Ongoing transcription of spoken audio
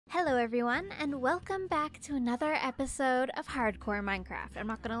Hello everyone, and welcome back to another episode of Hardcore Minecraft. I'm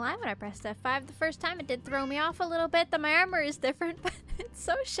not gonna lie, when I pressed F5 the first time, it did throw me off a little bit that my armor is different, but it's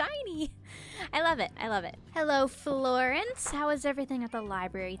so shiny. I love it, I love it. Hello Florence, how is everything at the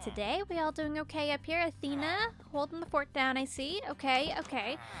library today? We all doing okay up here? Athena, holding the fort down, I see. Okay.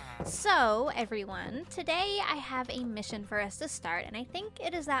 So, everyone, today I have a mission for us to start, and I think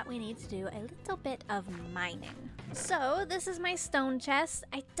it is that we need to do a little bit of mining. So, this is my stone chest.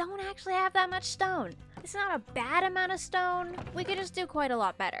 I don't actually have that much stone. It's not a bad amount of stone. We could just do quite a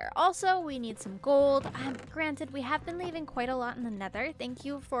lot better. Also, we need some gold. Granted, we have been leaving quite a lot in the nether. Thank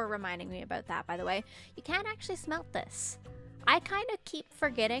you for reminding me about that, by the way. You can't actually smelt this. I kind of keep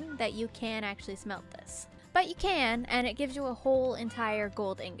forgetting that you can actually smelt this. But you can, and it gives you a whole entire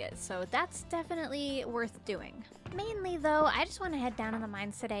gold ingot, so that's definitely worth doing. Mainly though, I just want to head down in the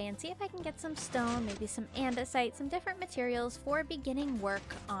mines today and see if I can get some stone, maybe some andesite, some different materials for beginning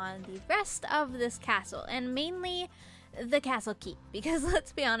work on the rest of this castle, and mainly the castle keep, because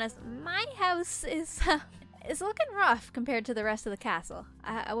let's be honest, my house is looking rough compared to the rest of the castle.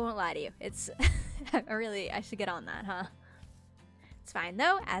 I won't lie to you. It's I should get on that, huh? It's fine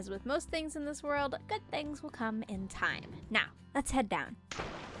though, as with most things in this world, good things will come in time. Now, let's head down.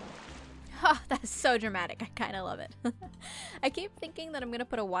 Oh, that's so dramatic. I kind of love it. I keep thinking that I'm going to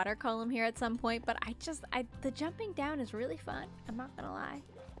put a water column here at some point, but the jumping down is really fun. I'm not going to lie.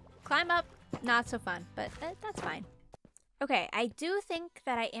 Climb up, not so fun, but that's fine. Okay, I do think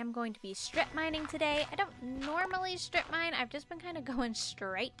that I am going to be strip mining today. I don't normally strip mine. I've just been kind of going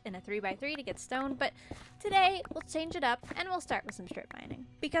straight in a 3x3 to get stone, but today we'll change it up and we'll start with some strip mining.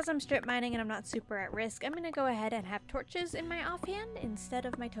 Because I'm strip mining and I'm not super at risk, I'm going to go ahead and have torches in my offhand instead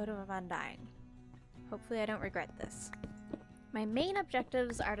of my totem of undying. Hopefully I don't regret this. My main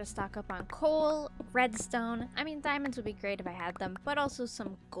objectives are to stock up on coal, redstone, I mean diamonds would be great if I had them, but also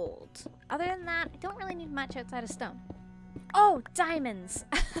some gold. Other than that, I don't really need much outside of stone. Oh, diamonds!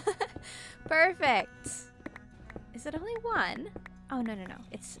 Perfect! Is it only one? Oh, no.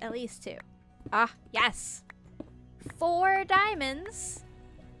 It's at least two. Ah, yes! 4 diamonds!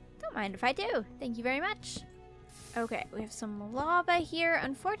 Don't mind if I do. Thank you very much. Okay, we have some lava here.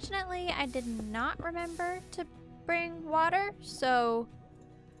 Unfortunately, I did not remember to bring water, so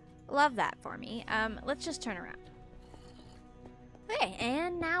love that for me. Let's just turn around. Okay,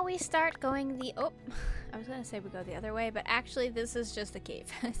 and now we start going the... Oh, I was gonna say we go the other way, but actually this is just a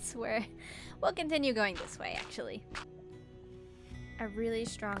cave. I swear. We'll continue going this way, actually. I really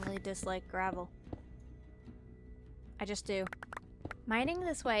strongly dislike gravel. I just do. Mining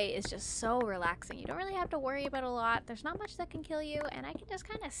this way is just so relaxing. You don't really have to worry about a lot. There's not much that can kill you, and I can just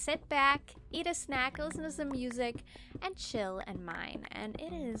kind of sit back, eat a snack, listen to some music, and chill and mine. And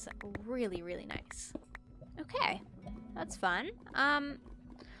it is really, really nice. Okay, that's fun.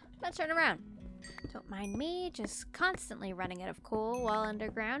 Let's turn around. Don't mind me, just constantly running out of coal while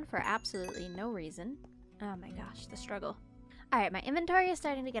underground for absolutely no reason. Oh my gosh, the struggle. Alright, my inventory is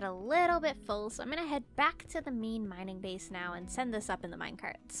starting to get a little bit full, so I'm gonna head back to the main mining base now and send this up in the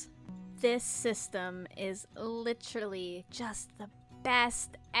minecarts. This system is literally just the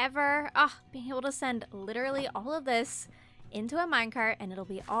best ever. Oh, being able to send literally all of this into a minecart and it'll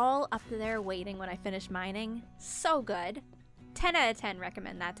be all up there waiting when I finish mining. So good. 10 out of 10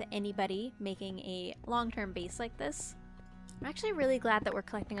 recommend that to anybody making a long-term base like this. I'm actually really glad that we're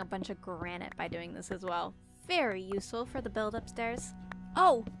collecting a bunch of granite by doing this as well. Very useful for the build upstairs.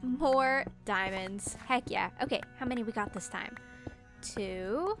 Oh, more diamonds. Heck yeah. Okay, how many we got this time?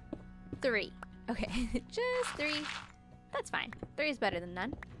 2, 3. Okay, just 3. That's fine. 3 is better than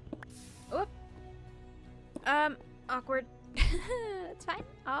none. Oop. Awkward. It's fine.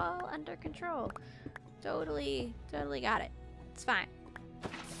 All under control. Totally got it. It's fine.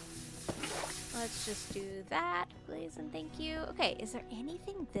 Let's just do that, please, and thank you. Okay, is there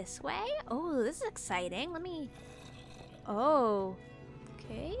anything this way? Oh, this is exciting. Let me... Oh.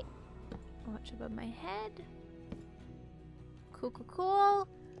 Okay. Watch above my head. Cool.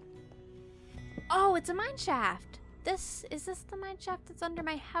 Oh, it's a mine shaft. Is this the mine shaft that's under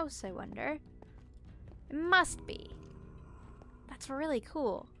my house, I wonder? It must be. That's really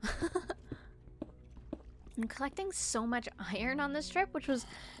cool. I'm collecting so much iron on this trip, which was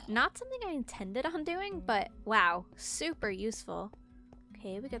not something I intended on doing, but wow, super useful.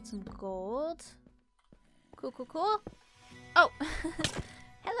 Okay, we got some gold. Cool. Oh,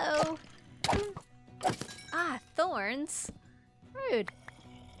 hello. Ah, thorns. Rude.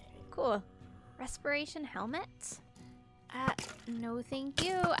 Cool. Respiration helmet? No thank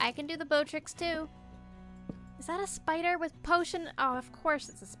you. I can do the bow tricks too. Is that a spider with potion? Oh, of course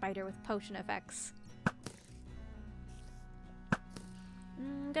it's a spider with potion effects.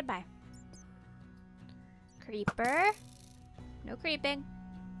 Goodbye. Creeper. No creeping.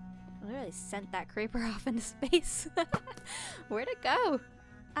 I literally sent that creeper off into space. Where'd it go?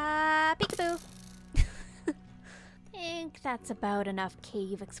 Peekaboo. Think that's about enough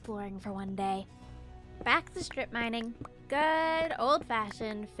cave exploring for one day. Back to strip mining. Good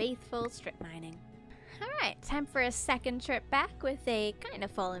old-fashioned, faithful strip mining. Alright, time for a second trip back with a kind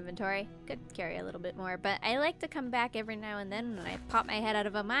of full inventory. Could carry a little bit more, but I like to come back every now and then when I pop my head out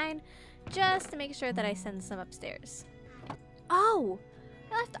of a mine, just to make sure that I send some upstairs. Oh!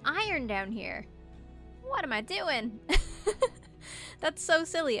 I left iron down here. What am I doing? That's so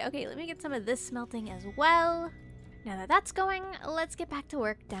silly. Okay, let me get some of this smelting as well. Now that that's going, let's get back to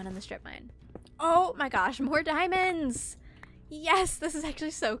work down in the strip mine. Oh my gosh, more diamonds! Yes, this is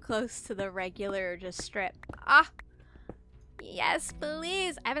actually so close to the regular just strip. Ah! Yes,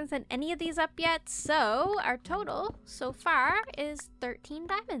 please! I haven't sent any of these up yet, so our total so far is 13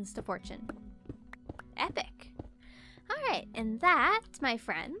 diamonds to fortune. Epic. Alright, and that, my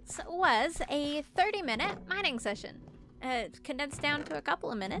friends, was a 30-minute mining session. Condensed down to a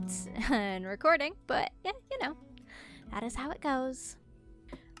couple of minutes in recording, but yeah, you know, that is how it goes.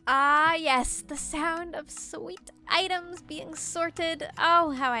 Ah, yes, the sound of sweet items being sorted.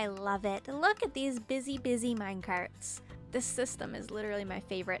 Oh, how I love it. Look at these busy minecarts. This system is literally my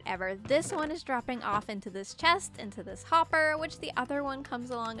favorite ever. This one is dropping off into this chest, into this hopper, which the other one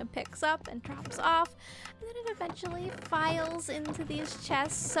comes along and picks up and drops off. And then it eventually files into these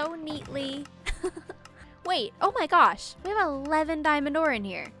chests so neatly. Wait, oh my gosh, we have 11 diamond ore in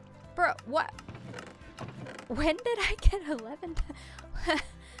here. Bro, what? When did I get 11?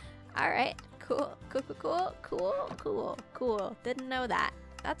 Alright, cool. Didn't know that.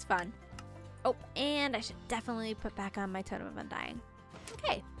 That's fun. Oh, and I should definitely put back on my Totem of Undying.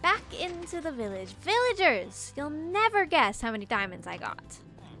 Okay, back into the village. Villagers! You'll never guess how many diamonds I got.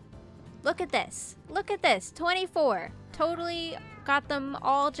 Look at this. Look at this. 24. Totally got them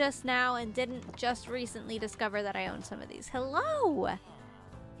all just now and didn't just recently discover that I own some of these. Hello!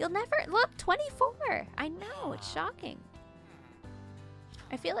 You'll never... Look, 24! I know, it's shocking.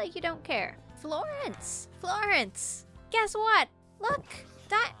 I feel like you don't care. Florence! Florence! Guess what? Look!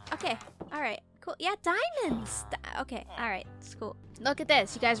 Okay, alright, cool. Yeah, diamonds! Okay, alright, it's cool. Look at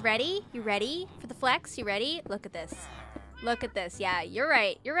this. You guys ready? You ready for the flex? You ready? Look at this. Look at this. Yeah, you're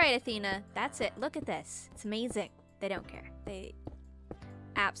right. You're right, Athena. That's it. Look at this. It's amazing. They don't care. They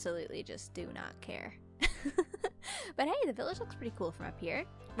absolutely just do not care. But hey, the village looks pretty cool from up here.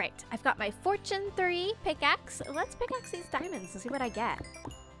 Right, I've got my Fortune 3 pickaxe. Let's pickaxe these diamonds and see what I get.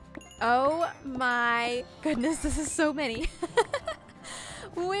 Oh my goodness, this is so many.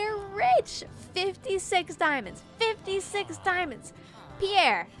 We're rich! 56 diamonds. 56 diamonds.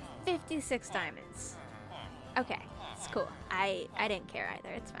 Pierre, 56 diamonds. Okay, it's cool. I didn't care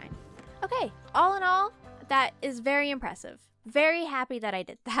either. It's fine. Okay, all in all, that is very impressive. Very happy that I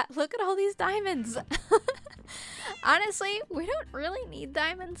did that. Look at all these diamonds. Honestly, we don't really need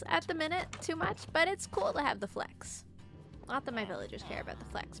diamonds at the minute too much, but it's cool to have the flex. Not that my villagers care about the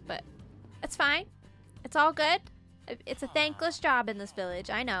flex, but it's fine. It's all good. It's a thankless job in this village.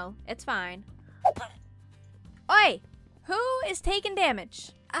 I know. It's fine. Oi! Who is taking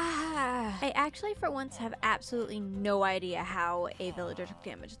damage? I actually for once have absolutely no idea how a villager took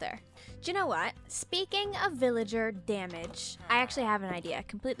damage there. Do you know what? Speaking of villager damage, I actually have an idea,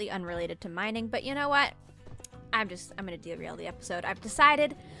 completely unrelated to mining, but you know what? I'm gonna derail the episode. I've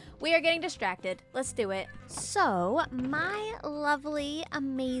decided we are getting distracted. Let's do it. So, my lovely,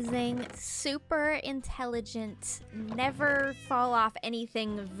 amazing, super intelligent, never fall off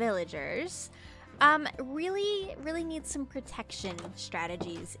anything villagers really need some protection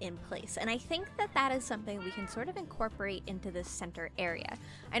strategies in place. And I think that that is something we can sort of incorporate into this center area.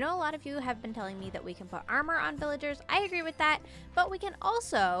 I know a lot of you have been telling me that we can put armor on villagers. I agree with that, but we can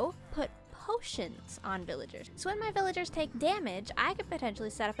also put potions on villagers. So when my villagers take damage, I could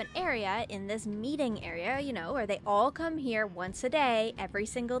potentially set up an area in this meeting area, you know, where they all come here once a day, every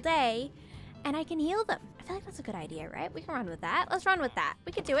single day, and I can heal them. I feel like that's a good idea, right? We can run with that. Let's run with that.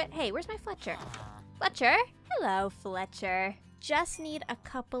 We could do it. Hey, where's my Fletcher? Fletcher? Hello, Fletcher. Just need a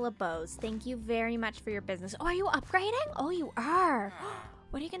couple of bows. Thank you very much for your business. Oh, are you upgrading? Oh, you are.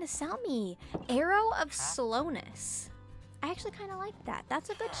 What are you gonna sell me? Arrow of Slowness. I actually kind of like that. That's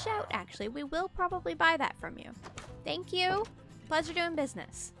a good shout, actually. We will probably buy that from you. Thank you. Pleasure doing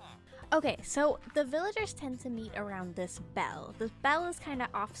business. Okay, so the villagers tend to meet around this bell. This bell is kind of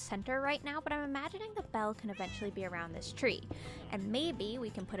off-center right now, but I'm imagining the bell can eventually be around this tree. And maybe we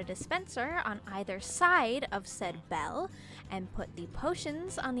can put a dispenser on either side of said bell and put the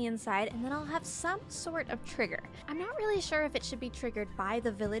potions on the inside, and then I'll have some sort of trigger. I'm not really sure if it should be triggered by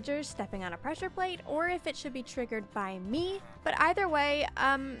the villagers stepping on a pressure plate or if it should be triggered by me, but either way,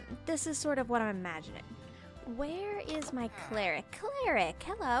 this is sort of what I'm imagining. Where is my cleric? Cleric,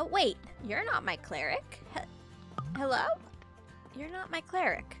 hello. Wait, you're not my cleric. Hello? You're not my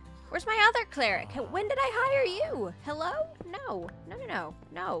cleric. Where's my other cleric? When did I hire you? Hello? No.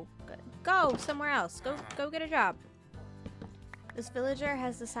 No. Go somewhere else. Go get a job. This villager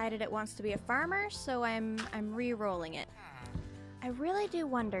has decided it wants to be a farmer, so I'm re-rolling it. I really do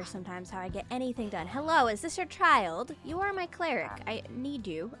wonder sometimes how I get anything done. Hello, is this your child? You are my cleric. I need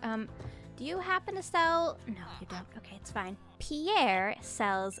you. Do you happen to sell... No, you don't. Okay, it's fine. Pierre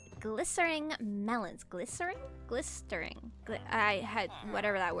sells glistering melons. Glistering?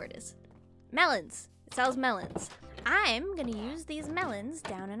 Whatever that word is. Melons. It sells melons. I'm gonna use these melons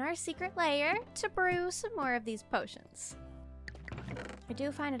down in our secret lair to brew some more of these potions. I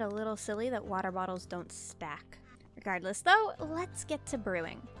do find it a little silly that water bottles don't stack. Regardless, though, let's get to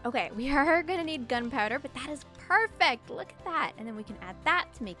brewing. Okay, we are gonna need gunpowder, but that is perfect. Look at that. And then we can add that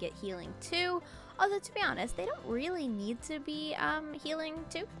to make it healing too. Although, to be honest, they don't really need to be healing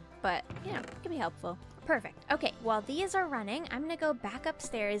too, but, you know, it can be helpful. Perfect. Okay, while these are running, I'm gonna go back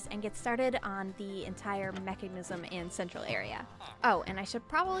upstairs and get started on the entire mechanism and central area. Oh, and I should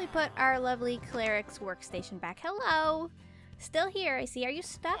probably put our lovely cleric's workstation back. Hello! Still here, I see. Are you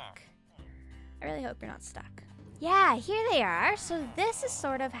stuck? I really hope you're not stuck. Yeah, here they are. So this is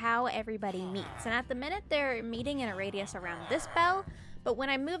sort of how everybody meets. And at the minute, they're meeting in a radius around this bell. But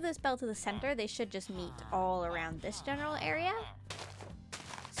when I move this bell to the center, they should just meet all around this general area.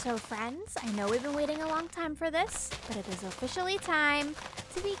 So friends, I know we've been waiting a long time for this, but it is officially time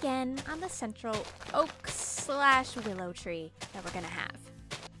to begin on the central oak/willow tree that we're gonna have.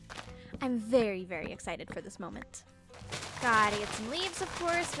 I'm very, very excited for this moment. Gotta get some leaves, of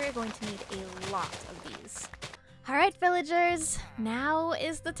course. We're going to need a lot of these. All right, villagers, now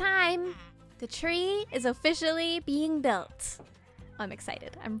is the time. The tree is officially being built. I'm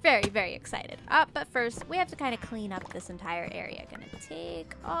excited. I'm very, very excited. But first, we have to kind of clean up this entire area. Gonna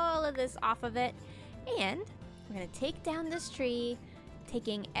take all of this off of it, and we're gonna take down this tree,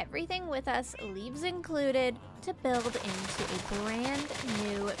 taking everything with us, leaves included, to build into a brand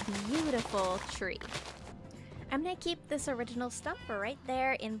new, beautiful tree. I'm gonna keep this original stump right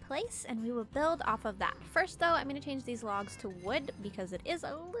there in place, and we will build off of that. First though, I'm gonna change these logs to wood because it is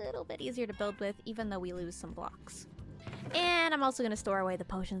a little bit easier to build with, even though we lose some blocks. And I'm also gonna store away the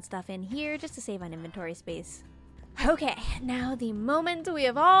potion stuff in here just to save on inventory space. Okay, now the moment we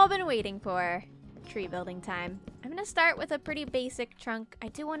have all been waiting for. Tree building time. I'm gonna start with a pretty basic trunk. I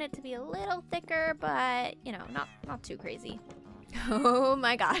do want it to be a little thicker, but you know, not too crazy. Oh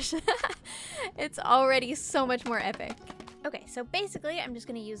my gosh. It's already so much more epic. Okay, so basically I'm just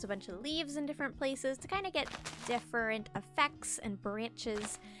gonna use a bunch of leaves in different places to kind of get different effects and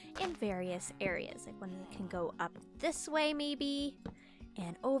branches in various areas. Like one can go up this way maybe,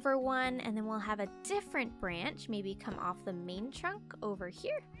 and over one, and then we'll have a different branch maybe come off the main trunk over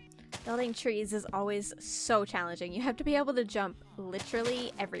here. Building trees is always so challenging. You have to be able to jump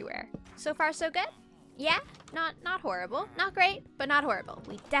literally everywhere. So far so good? Yeah, not horrible. Not great, but not horrible.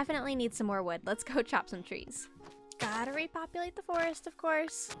 We definitely need some more wood. Let's go chop some trees. Gotta repopulate the forest, of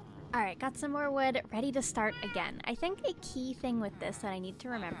course. All right, got some more wood, ready to start again. I think a key thing with this that I need to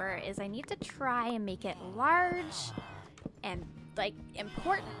remember is I need to try and make it large and like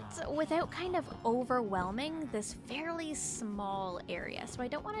important without kind of overwhelming this fairly small area. So I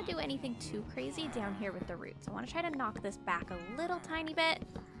don't want to do anything too crazy down here with the roots. I want to try to knock this back a little tiny bit,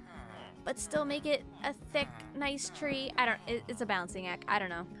 but still make it a thick, nice tree. It's a balancing act. I don't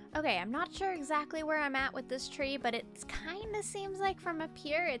know. Okay, I'm not sure exactly where I'm at with this tree, but it kind of seems like from up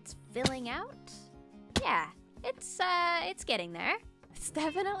here it's filling out. Yeah, it's getting there. It's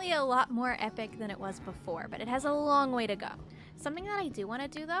definitely a lot more epic than it was before, but it has a long way to go. Something that I do want to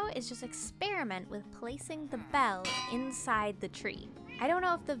do though is just experiment with placing the bell inside the tree. I don't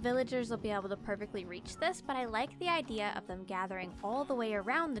know if the villagers will be able to perfectly reach this, but I like the idea of them gathering all the way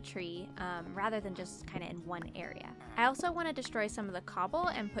around the tree rather than just kind of in one area. I also want to destroy some of the cobble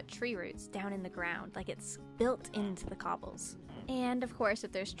and put tree roots down in the ground, like it's built into the cobbles. And of course,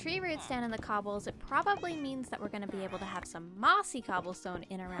 if there's tree roots down in the cobbles, it probably means that we're going to be able to have some mossy cobblestone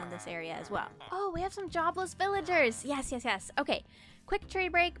in around this area as well. Oh, we have some jobless villagers. Yes, yes, yes. Okay, quick tree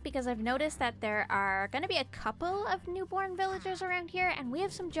break because I've noticed that there are going to be a couple of newborn villagers around here, and we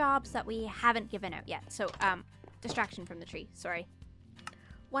have some jobs that we haven't given out yet. So, distraction from the tree, sorry.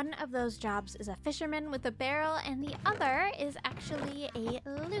 One of those jobs is a fisherman with a barrel, and the other is actually a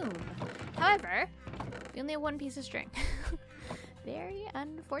loom. However, we only have one piece of string. Very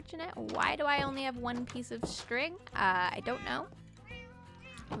unfortunate. Why do I only have one piece of string? I don't know.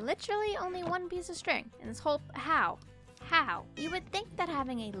 Literally only one piece of string. And this whole... How? How? You would think that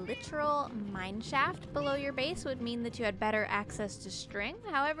having a literal mine shaft below your base would mean that you had better access to string.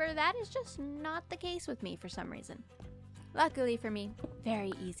 However, that is just not the case with me for some reason. Luckily for me,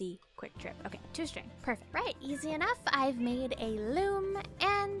 very easy, quick trip. Okay, 2 string. Perfect. Right, easy enough. I've made a loom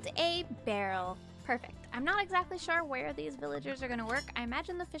and a barrel. Perfect. I'm not exactly sure where these villagers are going to work. I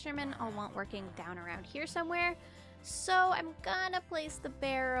imagine the fishermen all want working down around here somewhere. So I'm gonna place the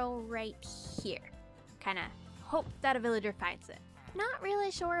barrel right here. Kind of hope that a villager finds it. Not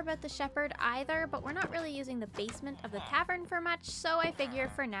really sure about the shepherd either, but we're not really using the basement of the tavern for much, so I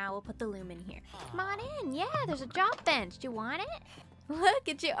figure for now we'll put the loom in here. Come on in. Yeah, there's a job bench. Do you want it? Look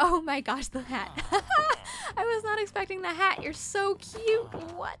at you. Oh my gosh, the hat. I was not expecting the hat. You're so cute.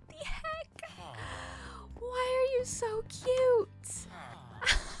 What the heck? Why are you so cute?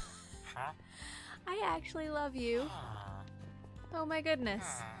 I actually love you. Oh my goodness.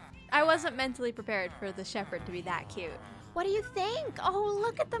 I wasn't mentally prepared for the shepherd to be that cute. What do you think? Oh,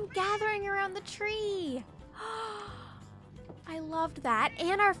 look at them gathering around the tree. I loved that.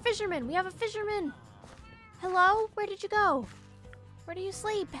 And our fisherman. We have a fisherman. Hello? Where did you go? Where do you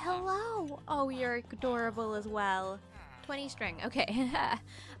sleep? Hello. Oh, you're adorable as well. 20 string. Okay. I'm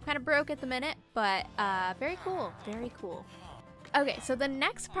kind of broke at the minute, but very cool. Very cool. Okay, so the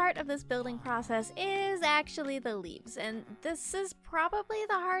next part of this building process is actually the leaves. And this is probably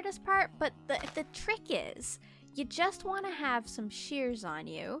the hardest part, but the trick is you just want to have some shears on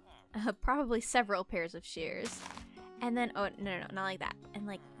you. Probably several pairs of shears. And then, oh, no, not like that. And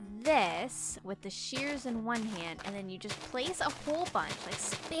like this, with the shears in one hand, and then you just place a whole bunch, like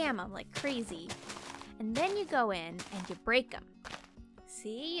spam them like crazy. And then you go in and you break them.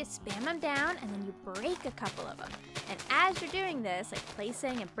 See, you spam them down, and then you break a couple of them. And as you're doing this, like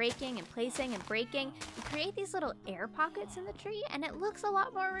placing and breaking and placing and breaking, you create these little air pockets in the tree, and it looks a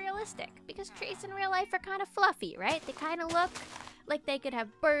lot more realistic. Because trees in real life are kind of fluffy, right? They kind of look like they could have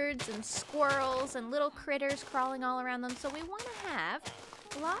birds and squirrels and little critters crawling all around them. So we want to have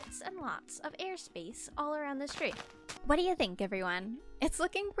lots and lots of airspace all around this tree. What do you think, everyone? It's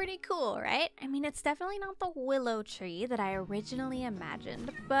looking pretty cool, right? I mean, it's definitely not the willow tree that I originally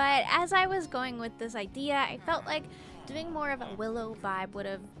imagined, but as I was going with this idea, I felt like doing more of a willow vibe would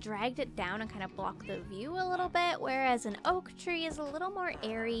have dragged it down and kind of blocked the view a little bit, whereas an oak tree is a little more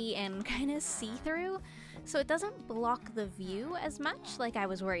airy and kind of see-through, so it doesn't block the view as much like I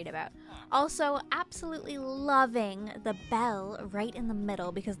was worried about. Also, absolutely loving the bell right in the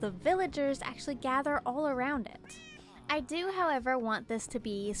middle because the villagers actually gather all around it. I do, however, want this to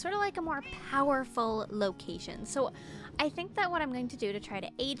be sort of like a more powerful location. So I think that what I'm going to do to try to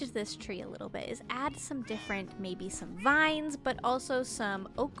age this tree a little bit is add some different, maybe some vines, but also some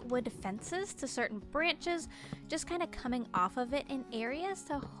oak wood fences to certain branches, just kind of coming off of it in areas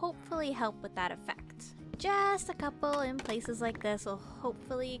to hopefully help with that effect. Just a couple in places like this will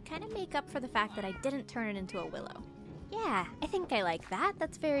hopefully kind of make up for the fact that I didn't turn it into a willow. Yeah, I think I like that.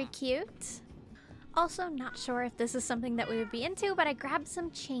 That's very cute. Also, not sure if this is something that we would be into, but I grabbed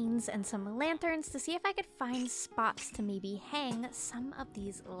some chains and some lanterns to see if I could find spots to maybe hang some of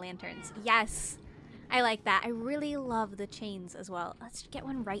these lanterns. Yes, I like that. I really love the chains as well. Let's get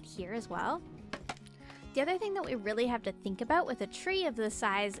one right here as well. The other thing that we really have to think about with a tree of this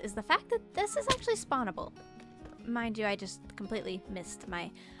size is the fact that this is actually spawnable. Mind you, I just completely missed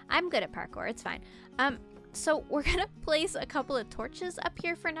my... I'm good at parkour, it's fine. So we're gonna place a couple of torches up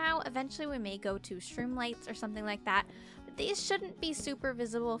here for now. Eventually we may go to shroom lights or something like that. But these shouldn't be super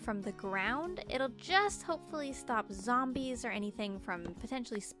visible from the ground. It'll just hopefully stop zombies or anything from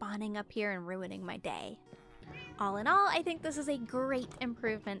potentially spawning up here and ruining my day. All in all, I think this is a great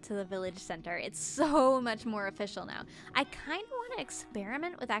improvement to the village center. It's so much more official now. I kind of want to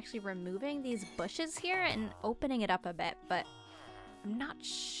experiment with actually removing these bushes here and opening it up a bit, but I'm not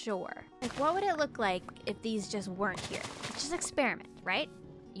sure. Like, what would it look like if these just weren't here? Let's just experiment, right?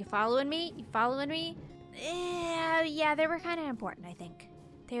 You following me? You following me? Yeah, they were kind of important, I think.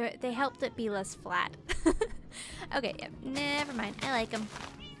 They helped it be less flat. Okay, yeah, never mind. I like them.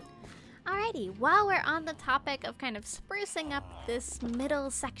 Alrighty, while we're on the topic of kind of sprucing up this middle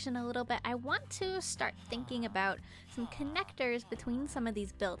section a little bit, I want to start thinking about some connectors between some of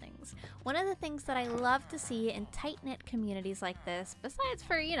these buildings. One of the things that I love to see in tight-knit communities like this, besides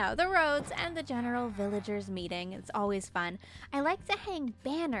for, you know, the roads and the general villagers meeting, it's always fun, I like to hang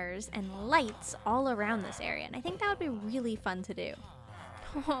banners and lights all around this area, and I think that would be really fun to do.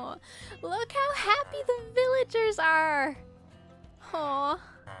 Oh, look how happy the villagers are! Oh,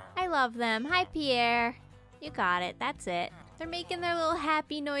 I love them. Hi, Pierre. You got it. That's it. They're making their little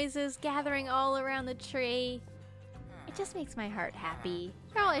happy noises, gathering all around the tree. It just makes my heart happy.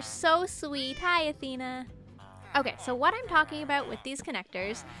 Y'all are so sweet. Hi, Athena. Okay, so what I'm talking about with these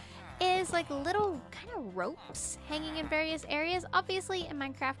connectors is like little kind of ropes hanging in various areas. Obviously, in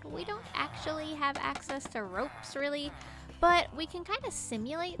Minecraft, we don't actually have access to ropes, really, but we can kind of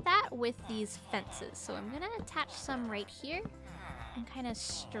simulate that with these fences. So I'm going to attach some right here and kind of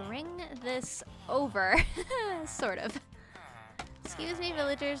string this over, sort of. Excuse me,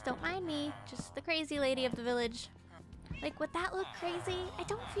 villagers, don't mind me, just the crazy lady of the village. Like, would that look crazy? I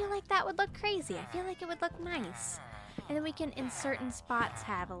don't feel like that would look crazy. I feel like it would look nice. And then we can, in certain spots,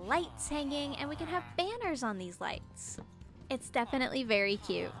 have lights hanging, and we can have banners on these lights. It's definitely very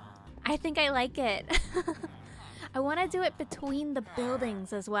cute. I think I like it. I want to do it between the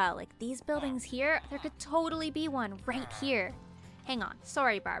buildings as well. Like, these buildings here, there could totally be one right here. Hang on.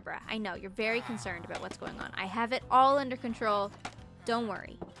 Sorry, Barbara. I know, you're very concerned about what's going on. I have it all under control. Don't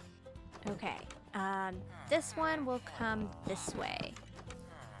worry. Okay. This one will come this way.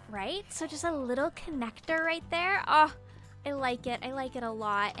 Right? So just a little connector right there. Oh, I like it. I like it a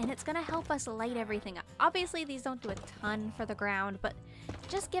lot. And it's going to help us light everything up. Obviously, these don't do a ton for the ground, but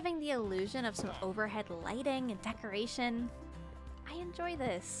just giving the illusion of some overhead lighting and decoration. I enjoy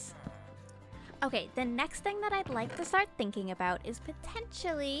this. Okay, the next thing that I'd like to start thinking about is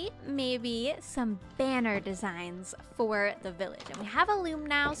potentially maybe some banner designs for the village. And we have a loom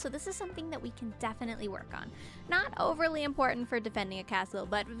now, so this is something that we can definitely work on. Not overly important for defending a castle,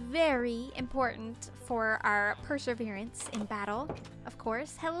 but very important for our perseverance in battle, of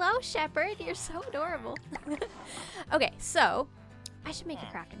course. Hello, Shepherd, you're so adorable. Okay, so I should make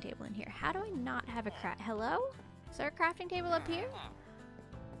a crafting table in here. How do I not have a Hello? Is there a crafting table up here?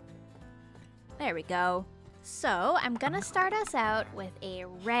 There we go. So I'm gonna start us out with a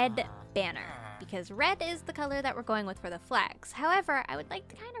red banner because red is the color that we're going with for the flags. However, I would like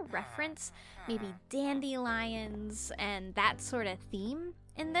to kind of reference maybe dandelions and that sort of theme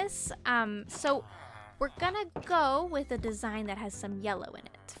in this. So we're gonna go with a design that has some yellow in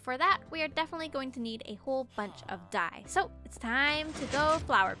it. For that, we are definitely going to need a whole bunch of dye. So it's time to go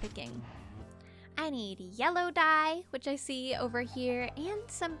flower picking. I need yellow dye, which I see over here, and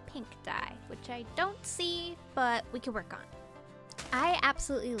some pink dye, which I don't see, but we can work on. I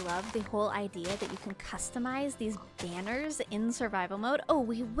absolutely love the whole idea that you can customize these banners in survival mode. Oh,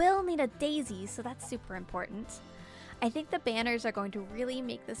 we will need a daisy, so that's super important. I think the banners are going to really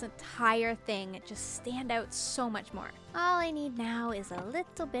make this entire thing just stand out so much more. All I need now is a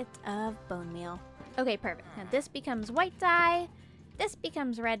little bit of bone meal. Okay, perfect. Now this becomes white dye, this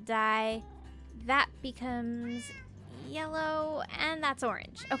becomes red dye, that becomes yellow, and that's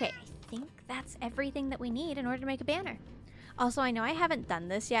orange. Okay, I think that's everything that we need in order to make a banner. Also, I know I haven't done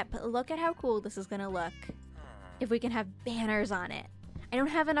this yet, but look at how cool this is gonna look if we can have banners on it. I don't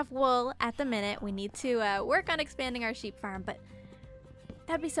have enough wool at the minute. We need to work on expanding our sheep farm, but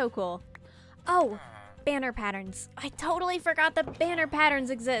that'd be so cool. Oh, banner patterns. I totally forgot that banner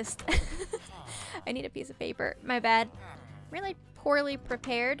patterns exist. I need a piece of paper. My bad. Really poorly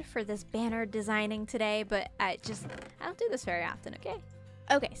prepared for this banner designing today, but I don't do this very often, okay?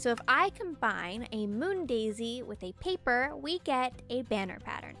 Okay, so if I combine a moon daisy with a paper, we get a banner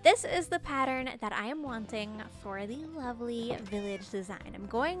pattern. This is the pattern that I am wanting for the lovely village design. I'm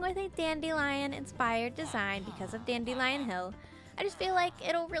going with a dandelion inspired design because of Dandelion Hill. I just feel like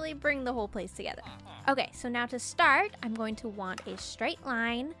it'll really bring the whole place together. Okay, so now to start, I'm going to want a straight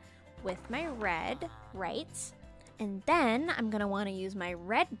line with my red, right? And then I'm gonna wanna use my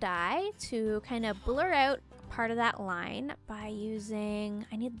red dye to kind of blur out part of that line by using,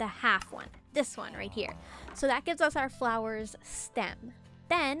 I need the half one, this one right here. So that gives us our flower's stem.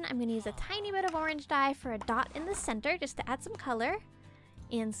 Then I'm gonna use a tiny bit of orange dye for a dot in the center just to add some color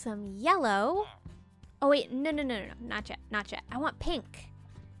and some yellow. Oh wait, no, not yet. I want pink.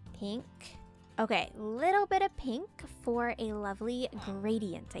 Pink. Okay, little bit of pink for a lovely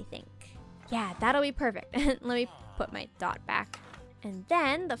gradient, I think. Yeah, that'll be perfect. Let me put my dot back. And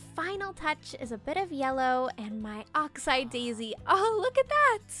then the final touch is a bit of yellow and my oxeye daisy. Oh, look at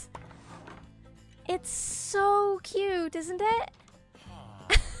that! It's so cute, isn't it?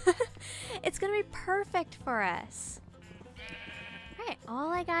 It's gonna be perfect for us. Alright,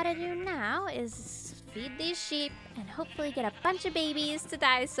 all I gotta do now is feed these sheep and hopefully get a bunch of babies to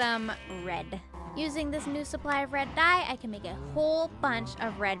dye some red. Using this new supply of red dye, I can make a whole bunch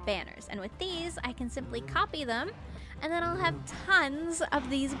of red banners. And with these, I can simply copy them, and then I'll have tons of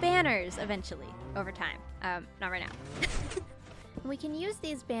these banners eventually, over time. Not right now. We can use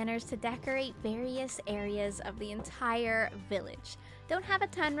these banners to decorate various areas of the entire village. Don't have a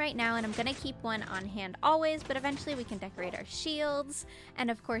ton right now, and I'm gonna keep one on hand always, but eventually we can decorate our shields. And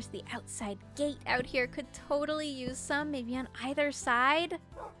of course, the outside gate out here could totally use some, maybe on either side.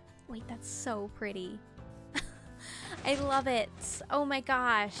 Wait, that's so pretty. I love it. Oh my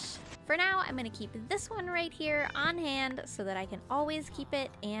gosh. For now, I'm gonna keep this one right here on hand so that I can always keep it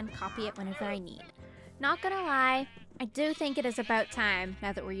and copy it whenever I need. Not gonna lie, I do think it is about time,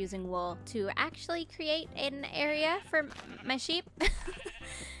 now that we're using wool, to actually create an area for my sheep. I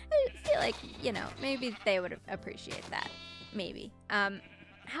feel like, you know, maybe they would appreciate that. Maybe.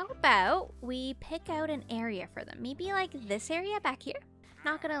 How about we pick out an area for them? Maybe like this area back here?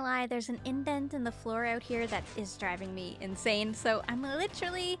 Not gonna lie, there's an indent in the floor out here that is driving me insane, so I'm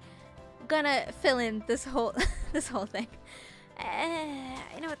literally gonna fill in this whole this whole thing.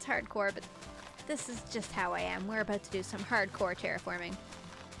 I know it's hardcore, but this is just how I am. We're about to do some hardcore terraforming.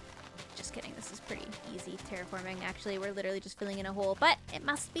 Just kidding, this is pretty easy terraforming. Actually, we're literally just filling in a hole, but it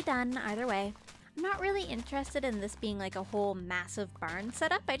must be done either way. I'm not really interested in this being like a whole massive barn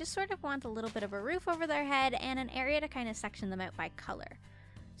setup. I just sort of want a little bit of a roof over their head and an area to kind of section them out by color.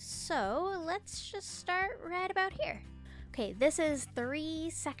 So let's just start right about here. Okay, this is 3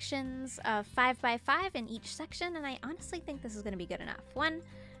 sections of 5 by 5 in each section, and I honestly think this is going to be good enough. 1,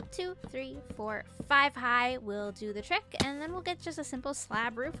 2, 3, 4, 5 high will do the trick, and then we'll get just a simple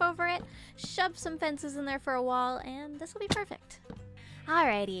slab roof over it, shove some fences in there for a wall, and this will be perfect.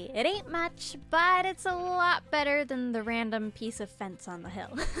 Alrighty, it ain't much, but it's a lot better than the random piece of fence on the hill.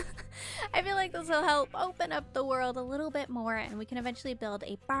 I feel like this will help open up the world a little bit more, and we can eventually build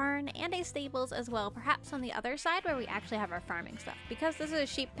a barn and a stables as well, perhaps on the other side where we actually have our farming stuff. Because this is a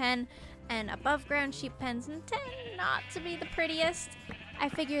sheep pen, and above ground sheep pens tend not to be the prettiest, I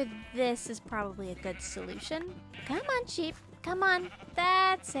figure this is probably a good solution. Come on, sheep. Come on.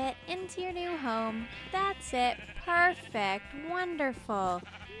 That's it. Into your new home. That's it. Perfect. Wonderful.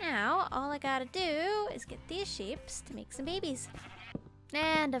 Now, all I gotta do is get these sheeps to make some babies.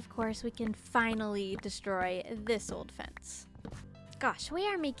 And of course, we can finally destroy this old fence. Gosh, we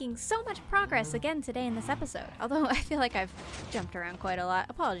are making so much progress again today in this episode. Although I feel like I've jumped around quite a lot.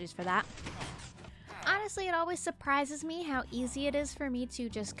 Apologies for that. Honestly, it always surprises me how easy it is for me to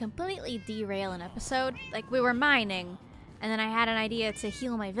just completely derail an episode. Like, we were mining, and then I had an idea to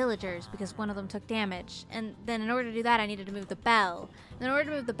heal my villagers because one of them took damage. And then in order to do that, I needed to move the bell. And in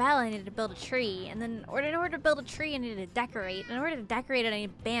order to move the bell, I needed to build a tree. And then in order to build a tree, I needed to decorate. And in order to decorate it, I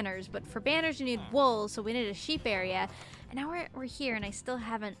need banners. But for banners, you need wool, so we needed a sheep area. And now we're here, and I still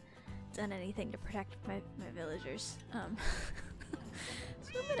haven't done anything to protect my villagers. So I'm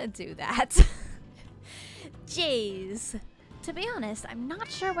gonna do that. Jeez. To be honest, I'm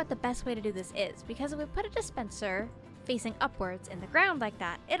not sure what the best way to do this is, because if we put a dispenser facing upwards in the ground like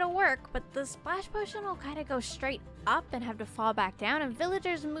that, it'll work, but the splash potion will kind of go straight up and have to fall back down, and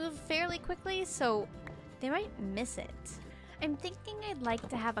villagers move fairly quickly, so they might miss it. I'm thinking I'd like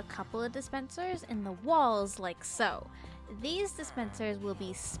to have a couple of dispensers in the walls like so. These dispensers will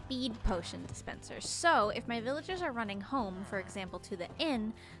be speed potion dispensers, so if my villagers are running home, for example, to the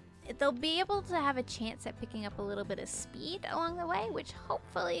inn, they'll be able to have a chance at picking up a little bit of speed along the way, which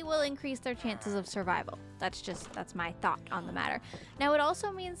hopefully will increase their chances of survival. That's my thought on the matter. Now, it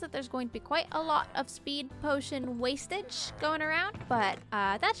also means that there's going to be quite a lot of speed potion wastage going around, but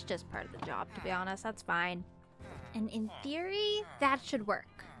that's just part of the job, to be honest. That's fine. And in theory, that should work.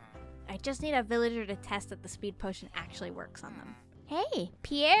 I just need a villager to test that the speed potion actually works on them. Hey,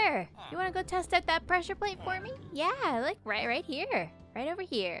 Pierre, you want to go test out that pressure plate for me? Yeah, like right here. Right over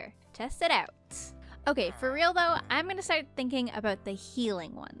here. Test it out. Okay, for real though, I'm gonna start thinking about the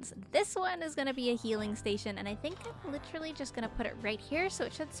healing ones. This one is gonna be a healing station, and I think I'm literally just gonna put it right here, so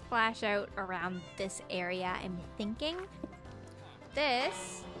it should splash out around this area. I'm thinking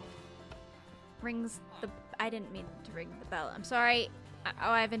this rings the... I didn't mean to ring the bell. I'm sorry. Oh,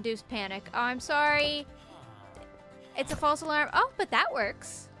 I've induced panic. Oh, I'm sorry. It's a false alarm. Oh, but that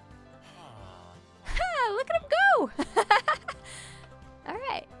works. Ha! Look at him go!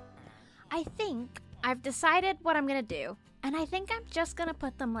 Alright. I think I've decided what I'm gonna do, and I think I'm just gonna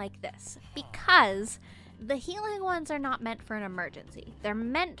put them like this, because the healing ones are not meant for an emergency. They're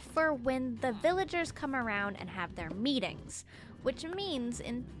meant for when the villagers come around and have their meetings, which means,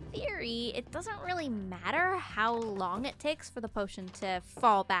 in theory, it doesn't really matter how long it takes for the potion to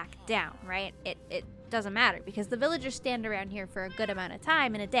fall back down, right? It doesn't matter because the villagers stand around here for a good amount of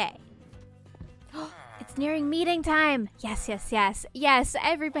time in a day. It's nearing meeting time. Yes, yes, yes. Yes,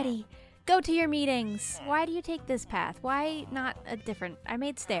 everybody, go to your meetings. Why do you take this path? Why not a different? I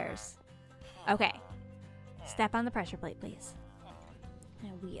made stairs. Okay. Step on the pressure plate, please.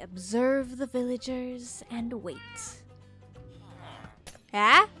 And we observe the villagers and wait.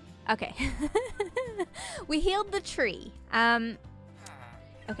 Ah? Okay. We healed the tree.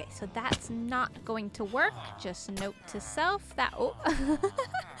 Okay, so that's not going to work. Just note to self that... Oh,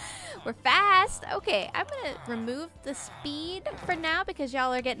 we're fast. Okay, I'm going to remove the speed for now because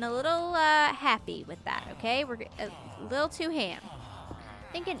y'all are getting a little happy with that, okay? We're a little too ham.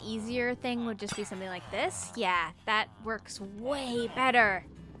 I think an easier thing would just be something like this. Yeah, that works way better.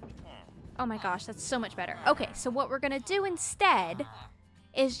 Oh my gosh, that's so much better. Okay, so what we're going to do instead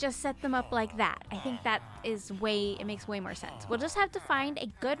is just set them up like that. I think that is it makes way more sense. We'll just have to find a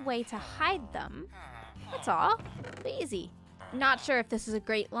good way to hide them. That's all. Easy. Not sure if this is a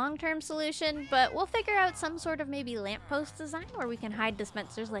great long-term solution, but we'll figure out some sort of maybe lamppost design where we can hide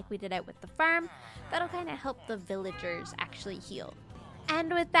dispensers like we did out with the farm. That'll kind of help the villagers actually heal.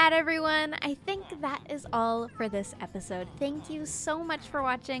 And with that, everyone, I think that is all for this episode. Thank you so much for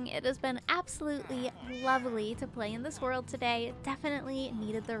watching. It has been absolutely lovely to play in this world today. It definitely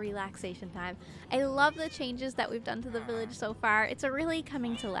needed the relaxation time. I love the changes that we've done to the village so far. It's really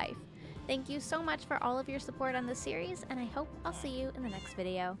coming to life. Thank you so much for all of your support on this series, and I hope I'll see you in the next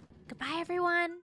video. Goodbye, everyone!